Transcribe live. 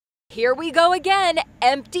Here we go again.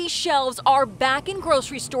 Empty shelves are back in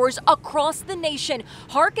grocery stores across the nation,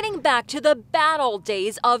 harkening back to the bad old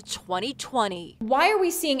days of 2020. Why are we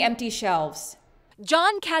seeing empty shelves?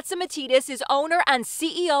 John Catsimatidis is owner and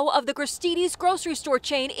CEO of the Gristedes grocery store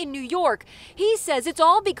chain in New York. He says it's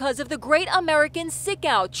all because of the Great American Sick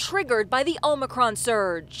Out triggered by the Omicron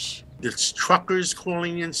surge. There's truckers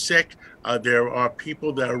calling in sick. There are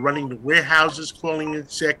people that are running the warehouses calling in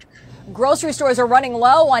sick. Grocery stores are running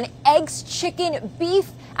low on eggs, chicken, beef,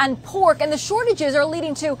 and pork, and the shortages are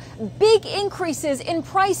leading to big increases in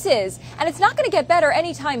prices. And it's not going to get better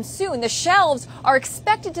anytime soon. The shelves are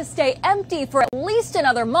expected to stay empty for at least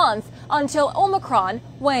another month until Omicron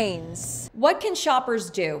wanes. What can shoppers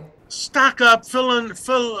do? Stock up, fill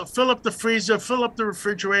up the freezer, fill up the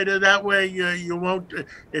refrigerator. That way you won't,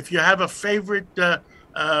 if you have a favorite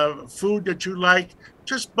food that you like,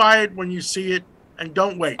 just buy it when you see it and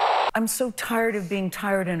don't wait. I'm so tired of being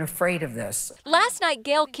tired and afraid of this. Last night,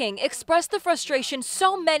 Gail King expressed the frustration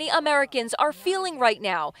so many Americans are feeling right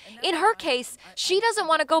now. In her case, she doesn't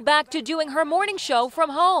want to go back to doing her morning show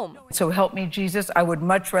from home. So help me, Jesus, I would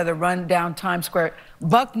much rather run down Times Square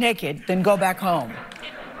buck naked than go back home.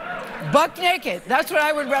 Buck naked, that's what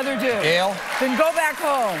I would rather do. Gail? Than go back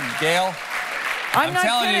home. Gail, I'm not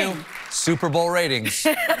telling kidding. you, Super Bowl ratings.